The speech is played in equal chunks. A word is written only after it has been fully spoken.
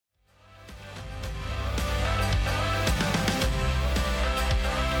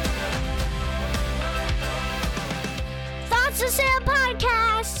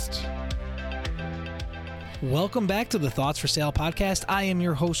Welcome back to the Thoughts for Sale podcast. I am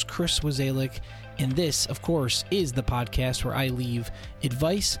your host, Chris Wazalik, and this, of course, is the podcast where I leave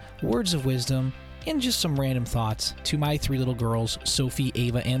advice, words of wisdom, and just some random thoughts to my three little girls, Sophie,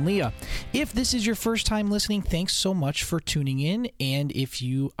 Ava, and Leah. If this is your first time listening, thanks so much for tuning in. And if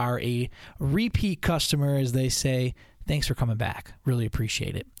you are a repeat customer, as they say, thanks for coming back. Really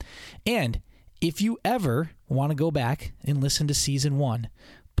appreciate it. And if you ever want to go back and listen to season 1,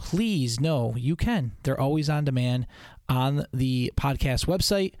 please know you can. They're always on demand on the podcast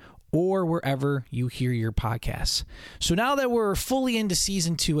website or wherever you hear your podcasts. So now that we're fully into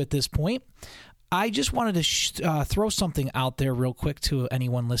season 2 at this point, I just wanted to throw something out there real quick to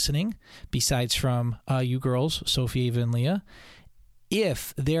anyone listening, besides from you girls, Sophie, Ava, and Leah.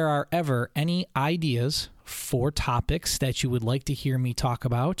 If there are ever any ideas for topics that you would like to hear me talk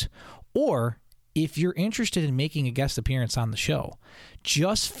about, or if you're interested in making a guest appearance on the show,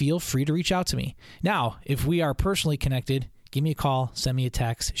 just feel free to reach out to me. Now, if we are personally connected, give me a call, send me a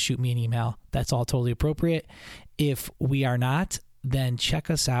text, shoot me an email. That's all totally appropriate. If we are not, then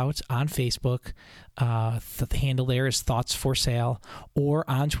check us out on Facebook. The handle there is Thoughts for Sale, or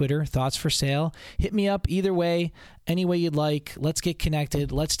on Twitter, Thoughts for Sale. Hit me up either way, any way you'd like. Let's get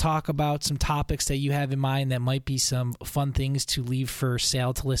connected. Let's talk about some topics that you have in mind that might be some fun things to leave for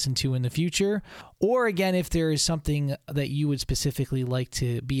sale to listen to in the future. Or again, if there is something that you would specifically like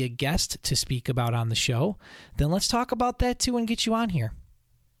to be a guest to speak about on the show, then let's talk about that too and get you on here.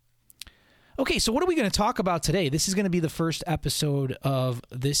 Okay, so what are we going to talk about today? This is going to be the first episode of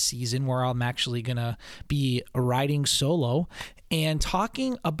this season where I'm actually going to be riding solo and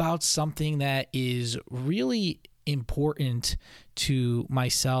talking about something that is really important to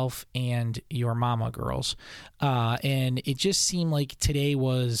myself and your mama girls. And it just seemed like today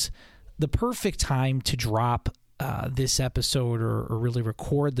was the perfect time to drop this episode or really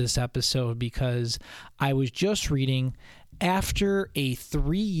record this episode, because I was just reading, after a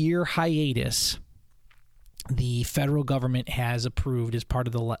 3-year hiatus, the federal government has approved, as part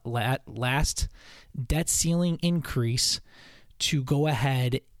of the last debt ceiling increase, to go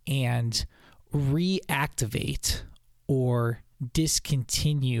ahead and reactivate or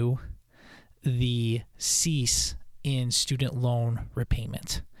discontinue the cease in student loan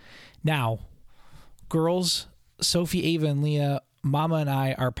repayment. Now, girls, Sophie, Ava, and Leah, Mama and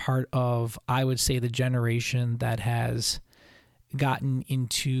I are part of, I would say, the generation that has gotten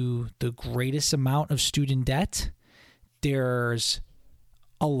into the greatest amount of student debt. There's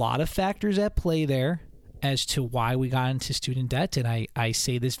a lot of factors at play there as to why we got into student debt. And I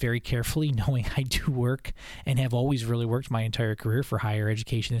say this very carefully, knowing I do work and have always really worked my entire career for higher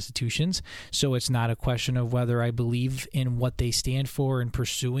education institutions. So it's not a question of whether I believe in what they stand for in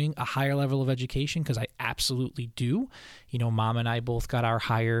pursuing a higher level of education, because I absolutely do. You know, Mom and I both got our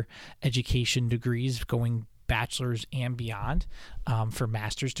higher education degrees, going bachelor's and beyond, for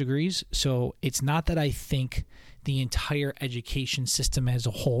master's degrees. So it's not that I think the entire education system as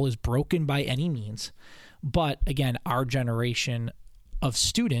a whole is broken by any means. But again, our generation of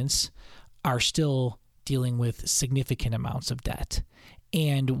students are still dealing with significant amounts of debt.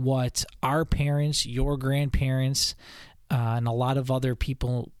 And what our parents, your grandparents, and a lot of other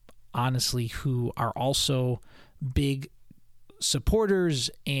people, honestly, who are also big supporters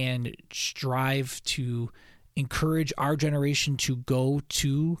and strive to encourage our generation to go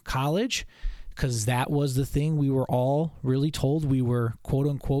to college, because that was the thing we were all really told we were, quote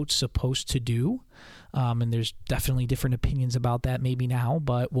unquote, supposed to do. And there's definitely different opinions about that maybe now,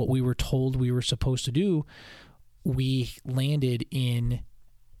 but what we were told we were supposed to do, we landed in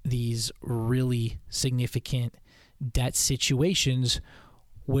these really significant debt situations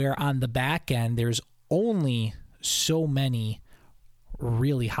where on the back end, there's only so many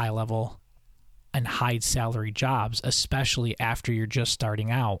really high level and high salary jobs, especially after you're just starting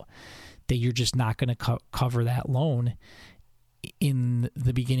out, that you're just not going to cover that loan in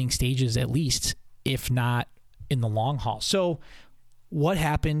the beginning stages, at least, if not in the long haul. So what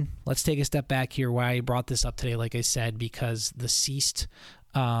happened? Let's take a step back here. Why I brought this up today, like I said, because the ceased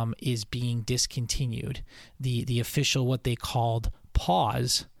is being discontinued. The official, what they called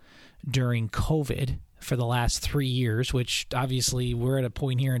pause during COVID for the last 3 years, which obviously we're at a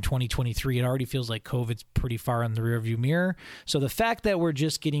point here in 2023. It already feels like COVID's pretty far in the rearview mirror. So the fact that we're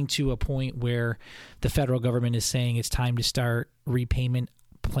just getting to a point where the federal government is saying it's time to start repayment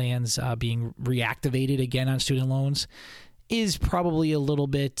plans being reactivated again on student loans is probably a little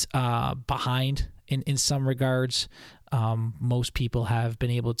bit behind in some regards. Most people have been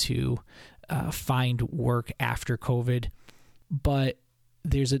able to find work after COVID, but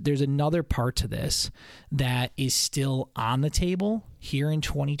there's another part to this that is still on the table here in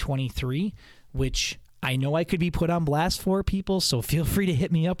 2023, which I know I could be put on blast for, people, so feel free to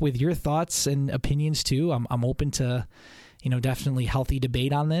hit me up with your thoughts and opinions too. I'm open to, definitely healthy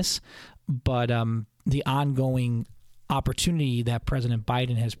debate on this, but the ongoing opportunity that President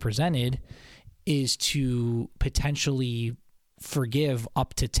Biden has presented is to potentially forgive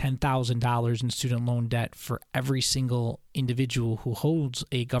up to $10,000 in student loan debt for every single individual who holds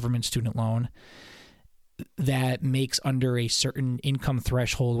a government student loan that makes under a certain income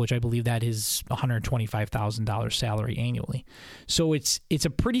threshold, which I believe that is $125,000 salary annually. So it's a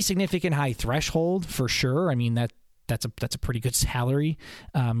pretty significant high threshold for sure. I mean, that's a pretty good salary,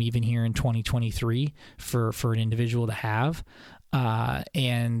 even here in 2023 for an individual to have.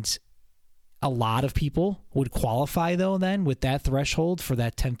 And a lot of people would qualify, though, then with that threshold for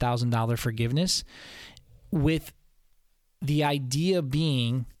that $10,000 forgiveness, with the idea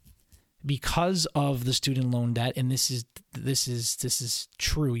being, because of the student loan debt, and this is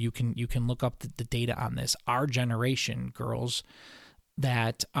true. You can look up the data on this. Our generation, girls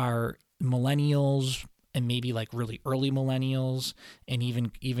that are millennials and maybe like really early millennials, and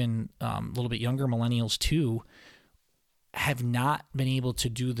even a little bit younger millennials too, have not been able to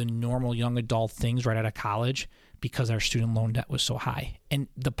do the normal young adult things right out of college because our student loan debt was so high. And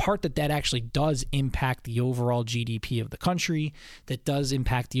the part that actually does impact the overall GDP of the country, that does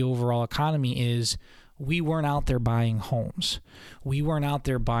impact the overall economy, is we weren't out there buying homes. We weren't out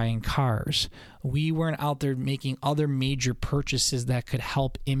there buying cars. We weren't out there making other major purchases that could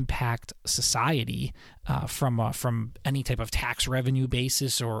help impact society from any type of tax revenue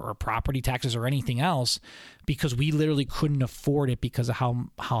basis or property taxes or anything else, because we literally couldn't afford it because of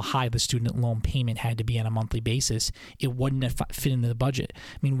how high the student loan payment had to be on a monthly basis. It wouldn't have fit into the budget.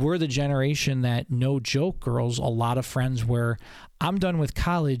 I mean, we're the generation that, no joke, girls, a lot of friends where I'm done with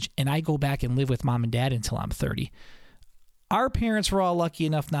college and I go back and live with mom and dad until I'm 30. Our parents were all lucky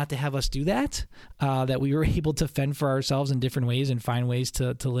enough not to have us do that, that we were able to fend for ourselves in different ways and find ways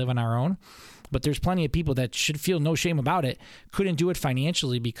to live on our own. But there's plenty of people that should feel no shame about it, couldn't do it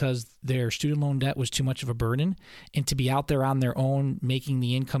financially because their student loan debt was too much of a burden. And to be out there on their own, making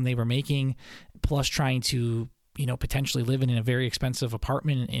the income they were making, plus trying to, potentially living in a very expensive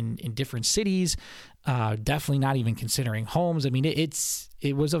apartment in different cities, definitely not even considering homes. I mean,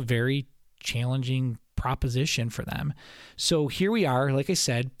 it was a very challenging proposition for them. So here we are. Like I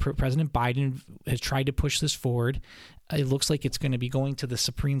said, President Biden has tried to push this forward. It looks like it's going to be going to the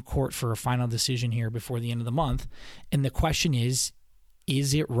Supreme Court for a final decision here before the end of the month. And the question is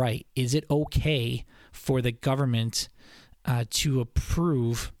it right? Is it okay for the government to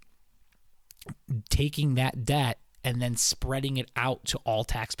approve taking that debt and then spreading it out to all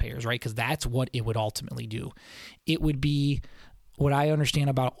taxpayers, right? Because that's what it would ultimately do. It would be, what I understand,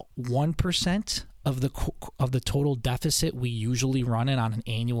 about 1% of the total deficit we usually run it on an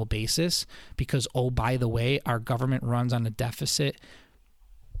annual basis, because, oh, by the way, our government runs on a deficit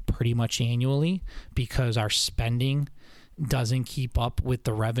pretty much annually because our spending doesn't keep up with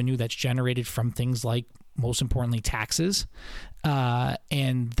the revenue that's generated from things like, most importantly, taxes.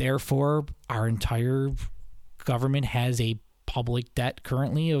 And therefore, our entire government has a public debt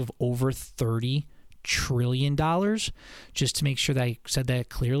currently of over $30 trillion. Just to make sure that I said that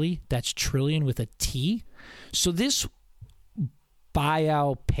clearly, that's trillion with a T. So this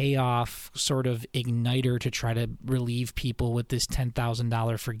buyout payoff sort of igniter to try to relieve people with this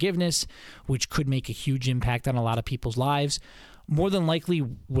 $10,000 forgiveness, which could make a huge impact on a lot of people's lives, more than likely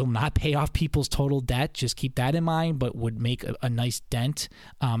will not pay off people's total debt. Just keep that in mind, but would make a nice dent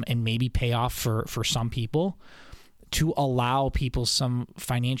and maybe pay off for some people, to allow people some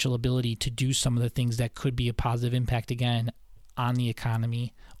financial ability to do some of the things that could be a positive impact again on the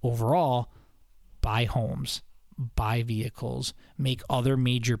economy overall. Buy homes, buy vehicles, make other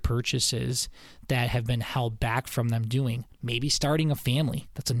major purchases that have been held back from them doing. Maybe starting a family.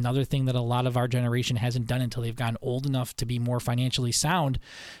 That's another thing that a lot of our generation hasn't done until they've gotten old enough to be more financially sound,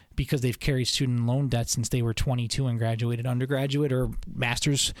 because they've carried student loan debt since they were 22 and graduated undergraduate or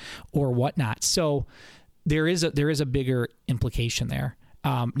master's or whatnot. So there is a bigger implication there.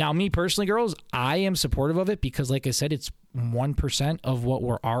 Now, me personally, girls, I am supportive of it because, like I said, it's 1% of what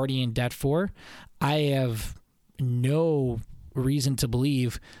we're already in debt for. I have no reason to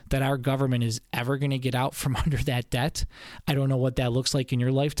believe that our government is ever going to get out from under that debt. I don't know what that looks like in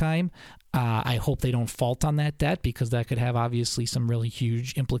your lifetime. I hope they don't fault on that debt, because that could have obviously some really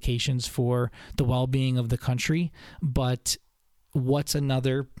huge implications for the well-being of the country. But what's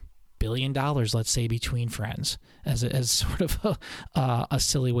another $1 billion, let's say, between friends, as sort of a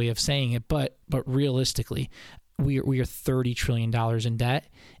silly way of saying it, but realistically, we are $30 trillion in debt.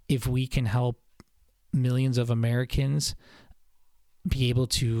 If we can help millions of Americans be able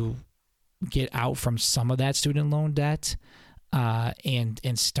to get out from some of that student loan debt and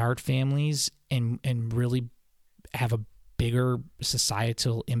start families and really have a bigger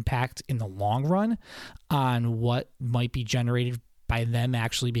societal impact in the long run on what might be generated by them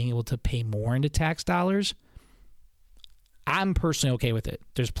actually being able to pay more into tax dollars, I'm personally okay with it.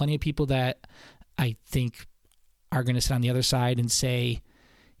 There's plenty of people that I think are going to sit on the other side and say,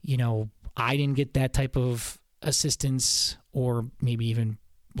 I didn't get that type of assistance, or maybe even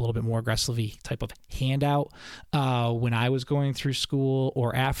a little bit more aggressively type of handout when I was going through school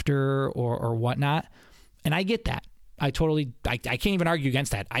or after or whatnot. And I get that. I can't even argue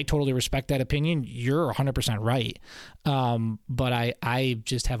against that. I totally respect that opinion. You're 100% right. But I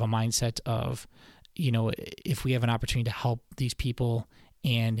just have a mindset of, if we have an opportunity to help these people,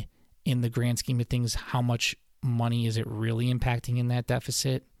 and in the grand scheme of things, how much money is it really impacting in that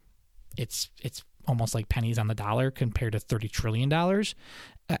deficit? It's almost like pennies on the dollar compared to $30 trillion.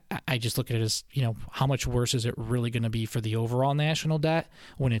 I just look at it as, how much worse is it really going to be for the overall national debt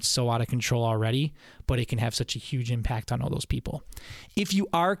when it's so out of control already, but it can have such a huge impact on all those people. If you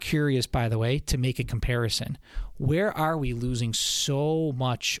are curious, by the way, to make a comparison, where are we losing so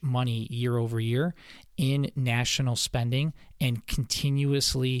much money year over year in national spending and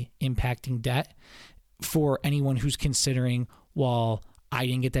continuously impacting debt? For anyone who's considering, well, I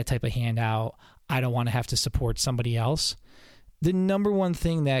didn't get that type of handout, I don't want to have to support somebody else. The number one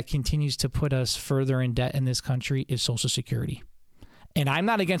thing that continues to put us further in debt in this country is Social Security. And I'm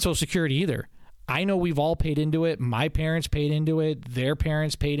not against Social Security either. I know we've all paid into it. My parents paid into it. Their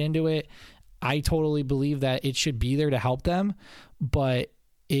parents paid into it. I totally believe that it should be there to help them, but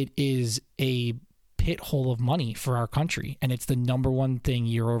it is a pit hole of money for our country. And it's the number one thing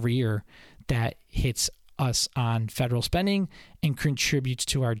year over year that hits us on federal spending and contributes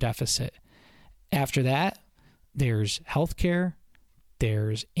to our deficit. After that, there's healthcare,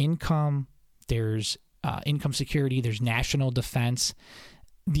 there's income, there's income security, there's national defense.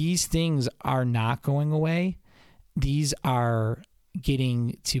 These things are not going away. These are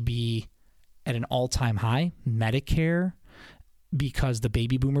getting to be at an all-time high. Medicare, because the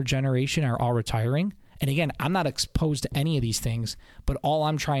baby boomer generation are all retiring. And again, I'm not exposed to any of these things, but all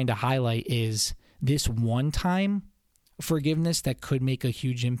I'm trying to highlight is this one-time forgiveness that could make a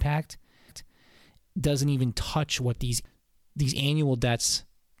huge impact doesn't even touch what these annual debts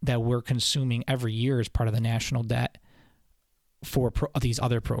that we're consuming every year as part of the national debt for these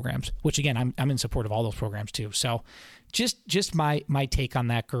other programs, which again, I'm in support of all those programs too. So just my take on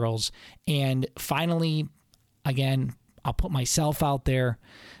that, girls. And finally, again, I'll put myself out there.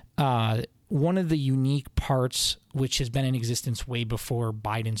 One of the unique parts, which has been in existence way before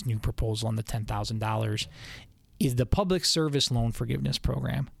Biden's new proposal on the $10,000, is the public service loan forgiveness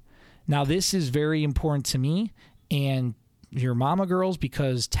program. Now, this is very important to me and your mama girls,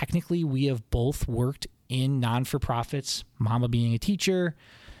 because technically we have both worked in non-for-profits, mama being a teacher,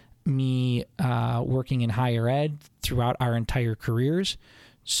 me working in higher ed throughout our entire careers.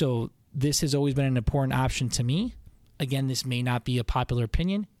 So this has always been an important option to me. Again, this may not be a popular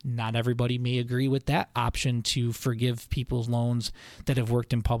opinion. Not everybody may agree with that option to forgive people's loans that have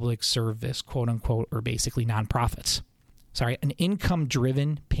worked in public service, quote unquote, or basically nonprofits. An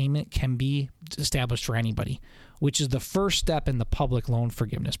income-driven payment can be established for anybody, which is the first step in the public loan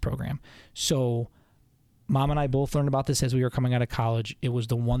forgiveness program. So Mom and I both learned about this as we were coming out of college. It was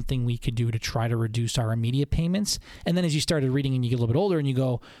the one thing we could do to try to reduce our immediate payments. And then as you started reading and you get a little bit older and you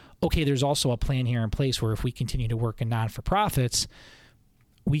go, okay, there's also a plan here in place where if we continue to work in non-for-profits,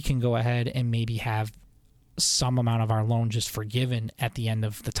 we can go ahead and maybe have some amount of our loan just forgiven at the end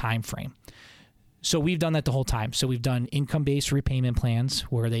of the time frame. So we've done that the whole time. So we've done income-based repayment plans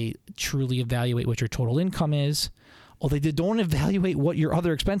where they truly evaluate what your total income is. Although they don't evaluate what your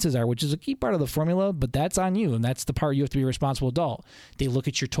other expenses are, which is a key part of the formula, but that's on you. And that's the part you have to be a responsible adult. They look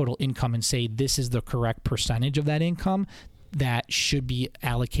at your total income and say, this is the correct percentage of that income that should be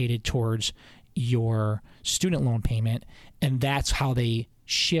allocated towards your student loan payment. And that's how they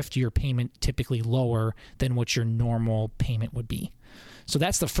shift your payment typically lower than what your normal payment would be. So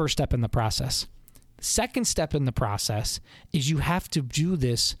that's the first step in the process. Second step in the process is you have to do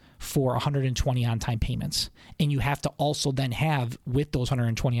this for 120 on-time payments. And you have to also then have, with those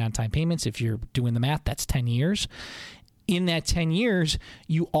 120 on-time payments, if you're doing the math, that's 10 years. In that 10 years,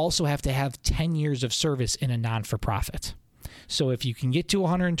 you also have to have 10 years of service in a non-for-profit. So if you can get to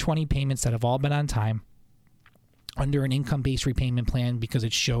 120 payments that have all been on time under an income-based repayment plan, because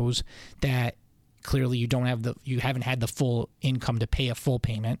it shows that clearly you haven't had the full income to pay a full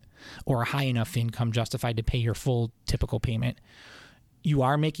payment, or a high enough income justified to pay your full typical payment. You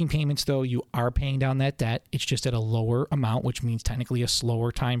are making payments, though. You are paying down that debt. It's just at a lower amount, which means technically a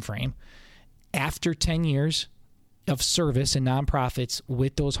slower time frame. after 10 years of service in nonprofits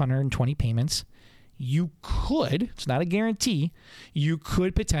with those 120 payments, you could, it's not a guarantee, you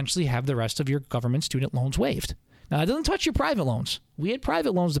could potentially have the rest of your government student loans waived. Now, it doesn't touch your private loans. We had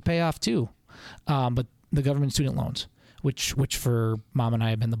private loans to pay off too, but the government student loans, which for Mom and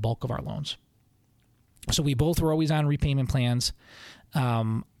I have been the bulk of our loans. So we both were always on repayment plans.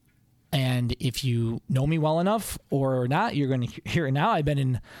 And if you know me well enough or not, you're going to hear it now. I've been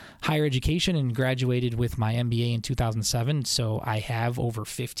in higher education and graduated with my MBA in 2007. So I have over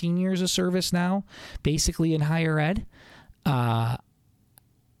 15 years of service now, basically in higher ed. And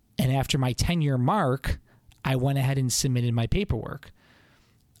after my 10-year mark, I went ahead and submitted my paperwork.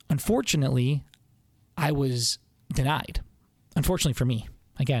 Unfortunately, I was denied. Unfortunately for me.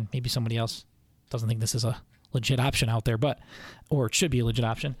 Again, maybe somebody else doesn't think this is a legit option out there, or it should be a legit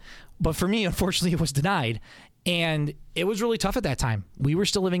option. But for me, unfortunately, it was denied. And it was really tough at that time. We were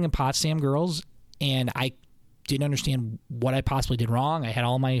still living in Potsdam, girls, and I didn't understand what I possibly did wrong. I had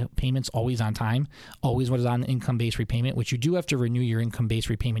all my payments always on time, always was on income-based repayment, which you do have to renew your income-based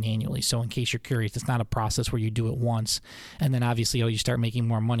repayment annually. So in case you're curious, it's not a process where you do it once and then obviously, you start making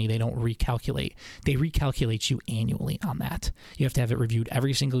more money. They don't recalculate. They recalculate you annually on that. You have to have it reviewed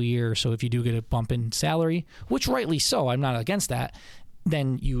every single year. So if you do get a bump in salary, which rightly so, I'm not against that,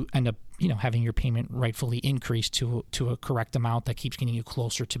 then you end up, having your payment rightfully increased to a correct amount that keeps getting you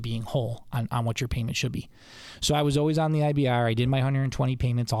closer to being whole on what your payment should be. So I was always on the IBR. I did my 120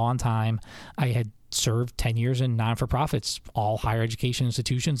 payments all on time. I had served 10 years in non-for-profits, all higher education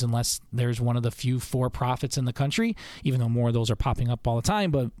institutions, unless there's one of the few for-profits in the country, even though more of those are popping up all the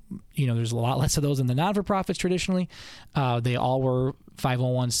time. But, there's a lot less of those in the non-for-profits traditionally. They all were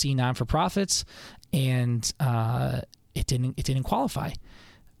 501c non-for-profits, and it didn't qualify.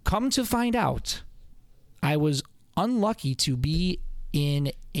 Come to find out, I was unlucky to be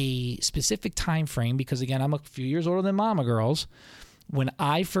in a specific time frame because, again, I'm a few years older than Mama Girls. When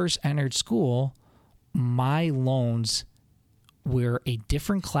I first entered school, my loans were a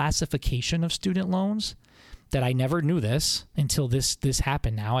different classification of student loans that I never knew this until this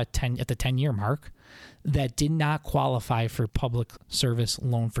happened now at the 10-year mark, that did not qualify for public service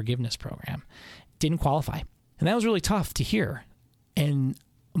loan forgiveness program. Didn't qualify. And that was really tough to hear. And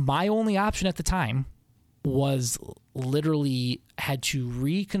my only option at the time was literally had to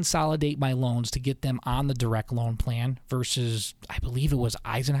reconsolidate my loans to get them on the direct loan plan versus, I believe it was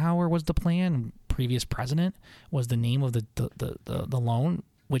Eisenhower was the plan. Previous president was the name of the loan,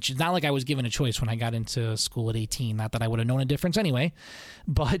 which is not like I was given a choice when I got into school at 18. Not that I would have known a difference anyway,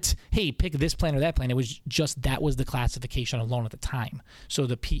 but hey, pick this plan or that plan. It was just, that was the classification of loan at the time. So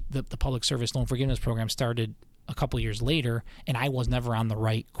the public service loan forgiveness program started a couple years later, and I was never on the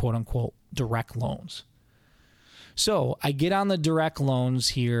right, quote unquote, direct loans. So I get on the direct loans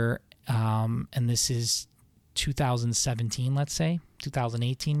here, and this is 2017, let's say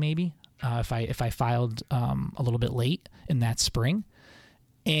 2018, maybe, if I filed a little bit late in that spring,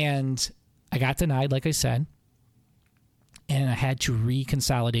 and I got denied, like I said, and I had to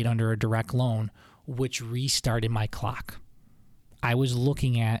reconsolidate under a direct loan, which restarted my clock. I was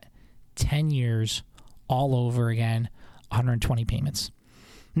looking at 10 years all over again, 120 payments.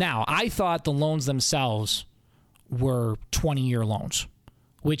 Now, I thought the loans themselves were 20-year loans,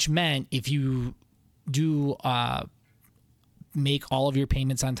 which meant if you do make all of your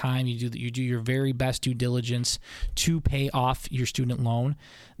payments on time, you do your very best due diligence to pay off your student loan,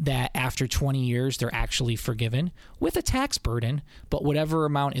 that after 20 years, they're actually forgiven with a tax burden, but whatever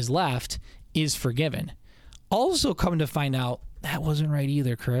amount is left is forgiven. Also, come to find out, that wasn't right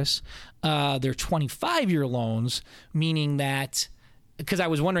either, Chris. They're 25-year loans, meaning that, because I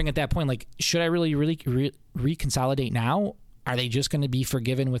was wondering at that point, like, should I really reconsolidate now? Are they just going to be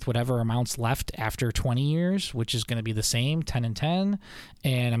forgiven with whatever amounts left after 20 years, which is going to be the same, 10 and 10,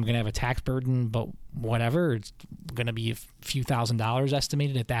 and I'm going to have a tax burden, but whatever, it's going to be a few $1,000s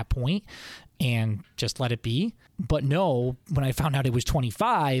estimated at that point, and just let it be? But no, when I found out it was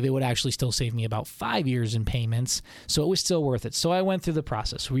 25, it would actually still save me about 5 years in payments, so it was still worth it. So I went through the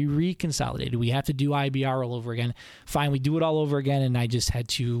process. We reconsolidated. We have to do IBR all over again. Fine, we do it all over again, and I just had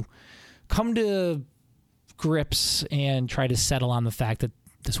to come to grips and try to settle on the fact that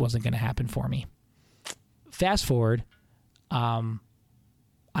this wasn't going to happen for me. Fast forward, I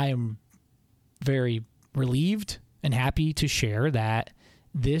am very relieved and happy to share that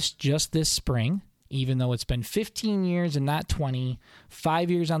this spring, even though it's been 15 years and not 20,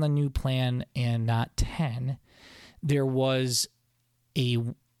 5 years on the new plan and not 10, there was a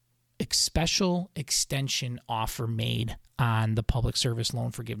special extension offer made on the public service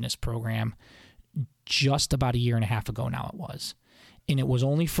loan forgiveness program just about a year and a half ago now it was. and it was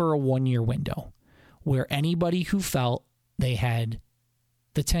only for a 1-year window, where anybody who felt they had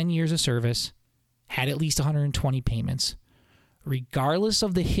the 10 years of service, had at least 120 payments, regardless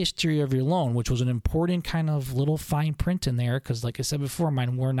of the history of your loan, which was an important kind of little fine print in there, because like I said before,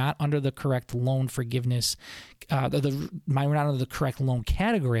 mine were not under the correct loan forgiveness, mine were not under the correct loan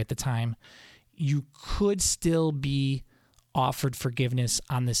category at the time. You could still be offered forgiveness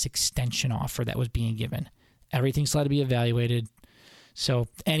on this extension offer that was being given. Everything still had to be evaluated. So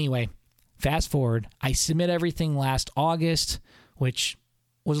anyway, fast forward, I submit everything last August, which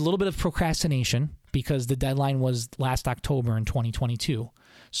was a little bit of procrastination because the deadline was last October in 2022.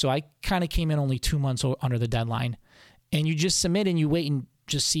 So I kind of came in only 2 months under the deadline. And you just submit and you wait and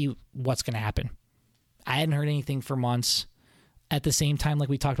just see what's going to happen. I hadn't heard anything for months. At the same time, like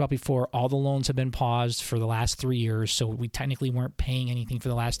we talked about before, all the loans have been paused for the last 3 years. So we technically weren't paying anything for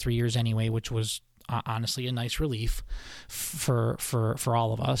the last 3 years anyway, which was honestly a nice relief for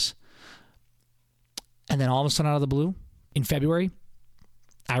all of us. And then all of a sudden, out of the blue, in February,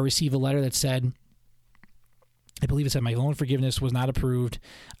 I received a letter that said, I believe it said my loan forgiveness was not approved.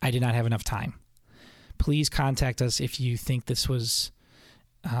 I did not have enough time. Please contact us if you think this was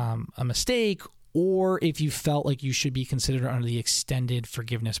a mistake, or if you felt like you should be considered under the extended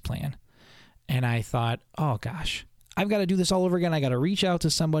forgiveness plan. And I thought, oh gosh, I've got to do this all over again. I got to reach out to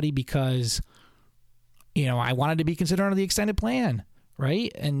somebody because, I wanted to be considered under the extended plan,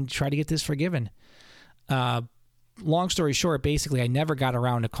 right? And try to get this forgiven. Long story short, basically, I never got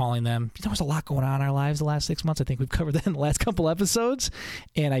around to calling them. There was a lot going on in our lives the last 6 months. I think we've covered that in the last couple episodes.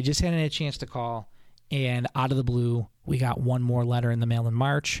 And I just hadn't had a chance to call. And out of the blue, we got one more letter in the mail in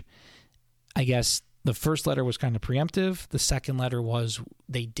March. I guess the first letter was kind of preemptive. The second letter was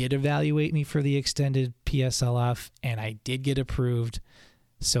they did evaluate me for the extended PSLF, and I did get approved.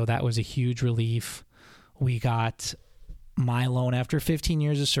 So that was a huge relief. We got my loan after 15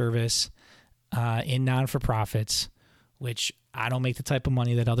 years of service in non-for-profits, which I don't make the type of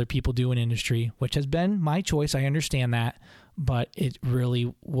money that other people do in industry, which has been my choice. I understand that, but it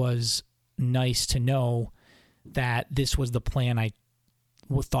really was nice to know that this was the plan I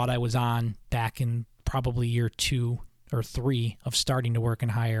thought I was on back in probably year 2 or 3 of starting to work in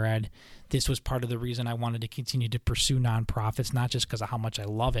higher ed. This was part of the reason I wanted to continue to pursue nonprofits, not just because of how much I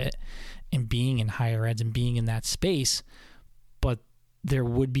love it and being in higher eds and being in that space, but there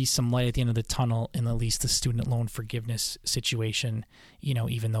would be some light at the end of the tunnel in at least the student loan forgiveness situation,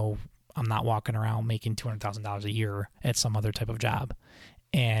 even though I'm not walking around making $200,000 a year at some other type of job.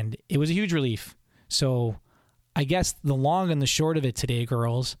 And it was a huge relief. So I guess the long and the short of it today,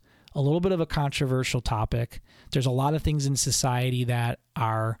 girls, a little bit of a controversial topic. There's a lot of things in society that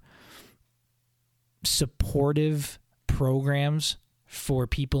are supportive programs for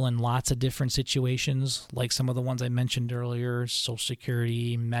people in lots of different situations, like some of the ones I mentioned earlier, Social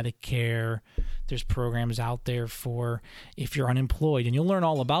Security, Medicare. There's programs out there for if you're unemployed, and you'll learn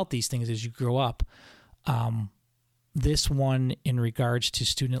all about these things as you grow up. This one in regards to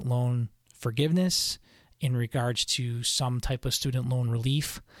student loan forgiveness, in regards to some type of student loan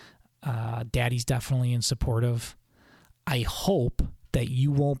relief, Daddy's definitely in support of. I hope that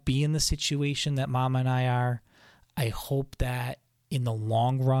you won't be in the situation that Mama and I are. I hope that in the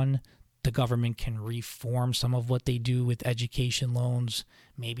long run, the government can reform some of what they do with education loans,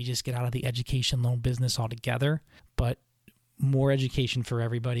 maybe just get out of the education loan business altogether, but more education for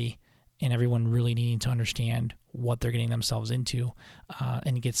everybody and everyone really needing to understand what they're getting themselves into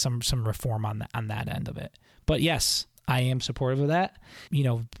and get some reform on that end of it. But yes, I am supportive of that.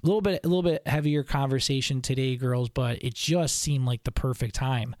 A little bit heavier conversation today, girls, but it just seemed like the perfect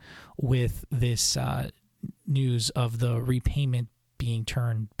time with this news of the repayment being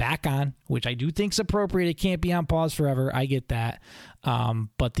turned back on, which I do think is appropriate. It can't be on pause forever. I get that.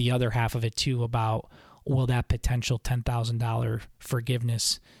 But the other half of it too about will that potential $10,000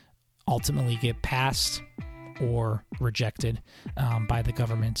 forgiveness ultimately get passed or rejected by the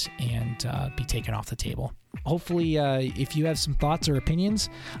government and be taken off the table. Hopefully, if you have some thoughts or opinions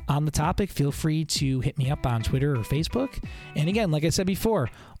on the topic, feel free to hit me up on Twitter or Facebook. And again, like I said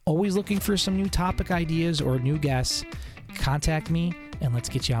before, always looking for some new topic ideas or new guests. Contact me and let's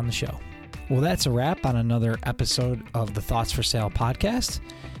get you on the show. Well, that's a wrap on another episode of the Thoughts for Sale podcast.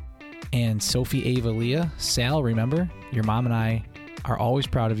 And Sophie, Ava, Leah, Sal, remember, your mom and I are always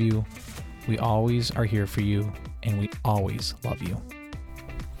proud of you. We always are here for you, and we always love you.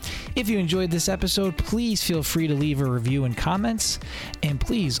 If you enjoyed this episode, please feel free to leave a review and comments. And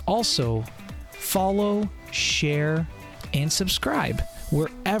please also follow, share, and subscribe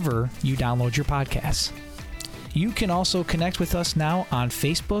wherever you download your podcasts. You can also connect with us now on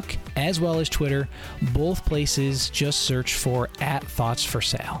Facebook as well as Twitter. Both places, just search for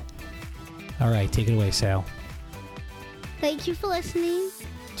 @ThoughtsForSale. All right, take it away, Sal. Thank you for listening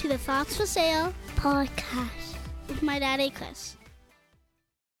to the Thoughts for Sale podcast with my daddy, Chris.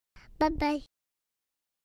 Bye-bye.